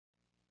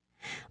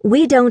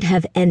We don't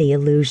have any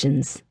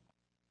illusions.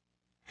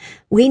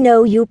 We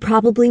know you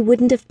probably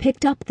wouldn't have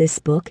picked up this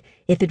book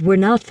if it were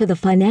not for the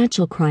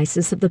financial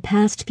crisis of the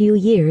past few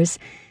years,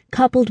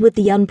 coupled with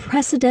the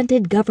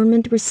unprecedented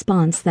government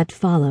response that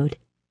followed.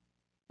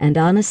 And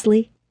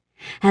honestly,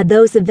 had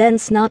those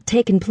events not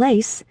taken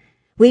place,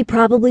 we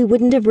probably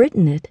wouldn't have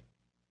written it.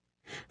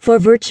 For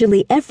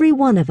virtually every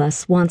one of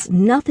us wants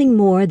nothing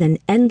more than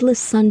endless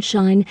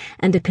sunshine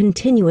and a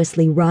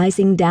continuously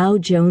rising Dow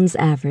Jones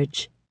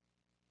average.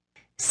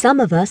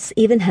 Some of us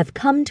even have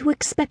come to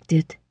expect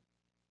it.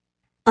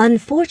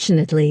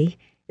 Unfortunately,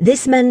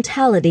 this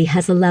mentality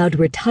has allowed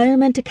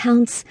retirement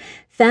accounts,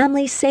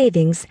 family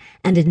savings,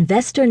 and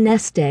investor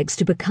nest eggs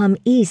to become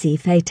easy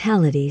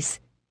fatalities.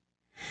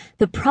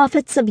 The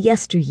profits of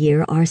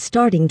yesteryear are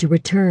starting to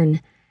return,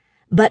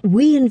 but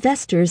we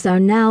investors are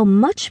now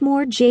much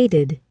more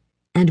jaded,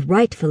 and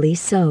rightfully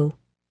so.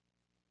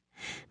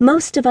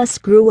 Most of us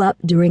grew up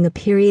during a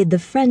period the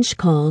French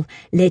call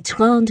les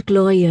 30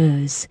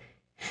 Glorieuses,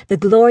 the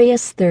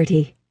Glorious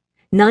 30,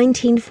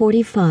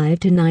 1945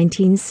 to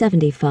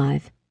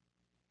 1975.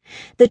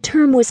 The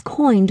term was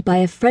coined by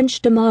a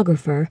French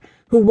demographer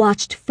who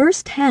watched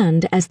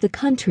firsthand as the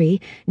country,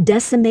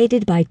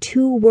 decimated by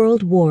 2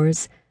 world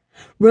wars,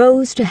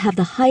 rose to have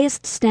the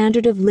highest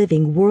standard of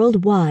living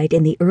worldwide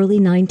in the early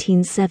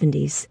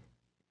 1970s.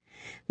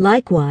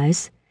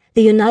 Likewise,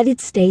 the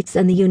United States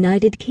and the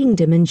United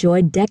Kingdom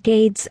enjoyed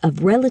decades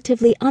of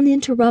relatively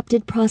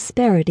uninterrupted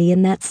prosperity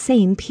in that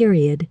same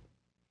period.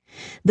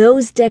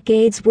 Those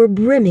decades were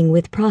brimming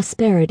with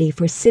prosperity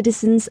for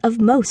citizens of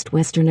most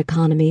Western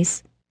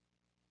economies.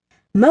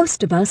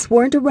 Most of us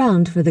weren't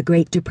around for the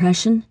Great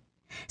Depression,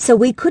 so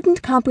we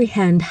couldn't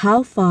comprehend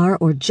how far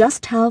or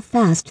just how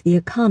fast the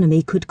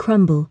economy could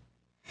crumble.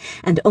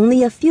 And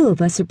only a few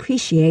of us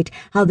appreciate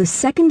how the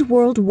Second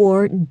World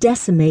War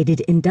decimated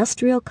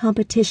industrial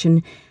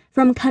competition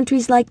from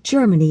countries like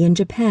Germany and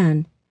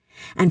Japan,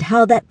 and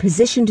how that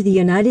positioned the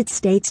United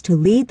States to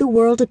lead the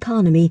world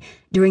economy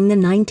during the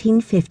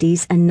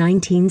 1950s and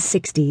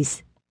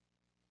 1960s.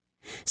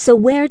 So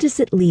where does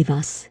it leave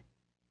us?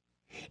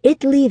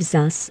 It leaves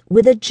us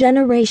with a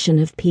generation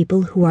of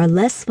people who are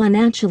less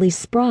financially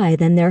spry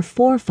than their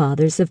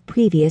forefathers of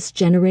previous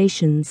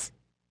generations.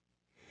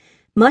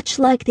 Much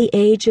like the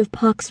age of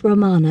Pax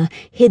Romana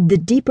hid the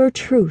deeper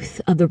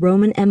truth of the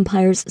Roman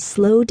Empire's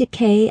slow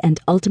decay and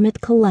ultimate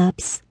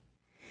collapse,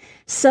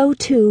 so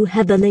too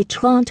had the Les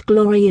 30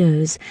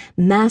 Glorieuses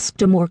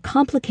masked a more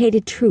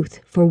complicated truth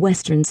for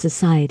Western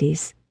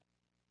societies.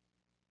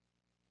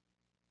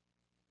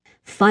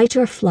 Fight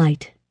or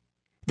flight.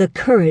 The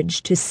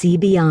courage to see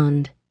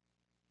beyond.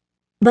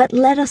 But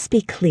let us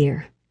be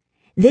clear,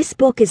 this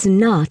book is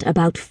not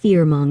about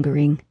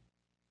fear-mongering.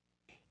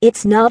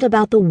 It's not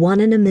about the 1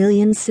 in a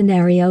million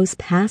scenarios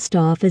passed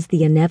off as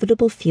the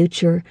inevitable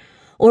future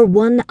or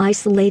one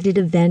isolated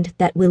event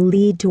that will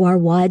lead to our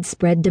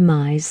widespread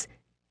demise.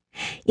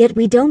 Yet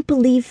we don't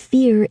believe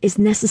fear is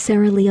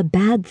necessarily a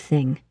bad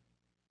thing.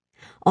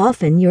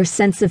 Often your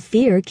sense of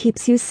fear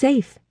keeps you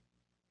safe.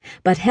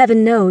 But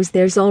heaven knows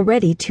there's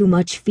already too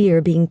much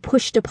fear being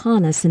pushed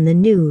upon us in the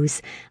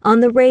news, on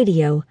the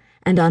radio,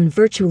 and on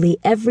virtually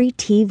every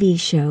TV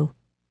show.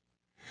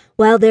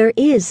 While there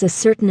is a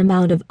certain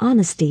amount of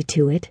honesty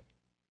to it,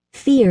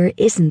 fear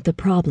isn't the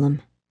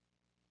problem.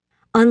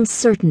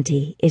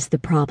 Uncertainty is the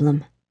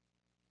problem.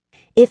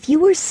 If you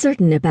were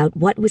certain about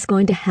what was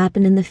going to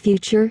happen in the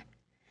future,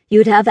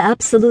 you'd have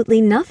absolutely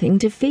nothing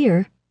to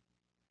fear.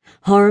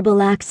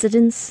 Horrible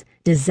accidents,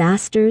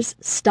 disasters,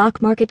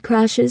 stock market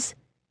crashes.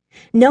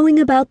 Knowing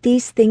about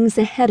these things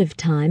ahead of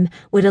time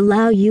would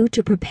allow you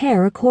to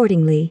prepare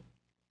accordingly.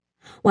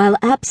 While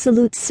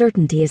absolute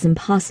certainty is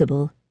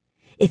impossible,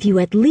 if you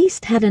at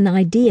least had an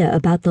idea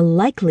about the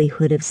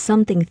likelihood of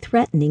something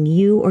threatening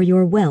you or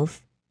your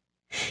wealth,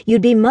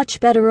 you'd be much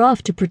better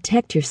off to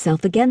protect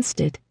yourself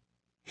against it.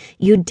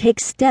 You'd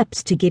take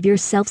steps to give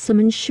yourself some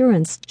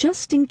insurance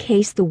just in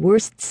case the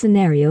worst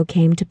scenario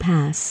came to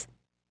pass.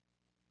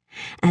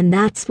 And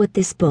that's what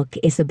this book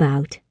is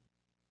about.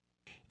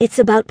 It's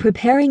about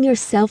preparing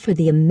yourself for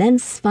the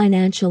immense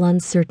financial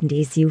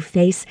uncertainties you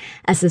face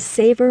as a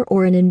saver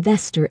or an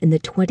investor in the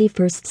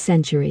 21st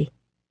century.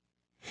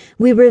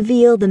 We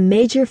reveal the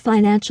major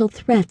financial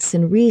threats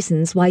and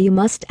reasons why you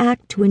must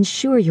act to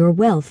ensure your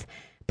wealth,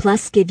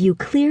 plus give you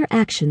clear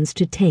actions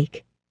to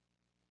take.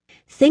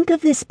 Think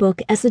of this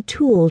book as a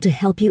tool to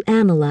help you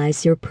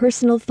analyze your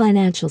personal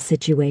financial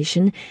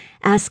situation,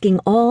 asking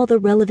all the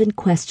relevant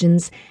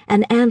questions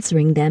and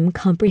answering them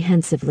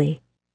comprehensively.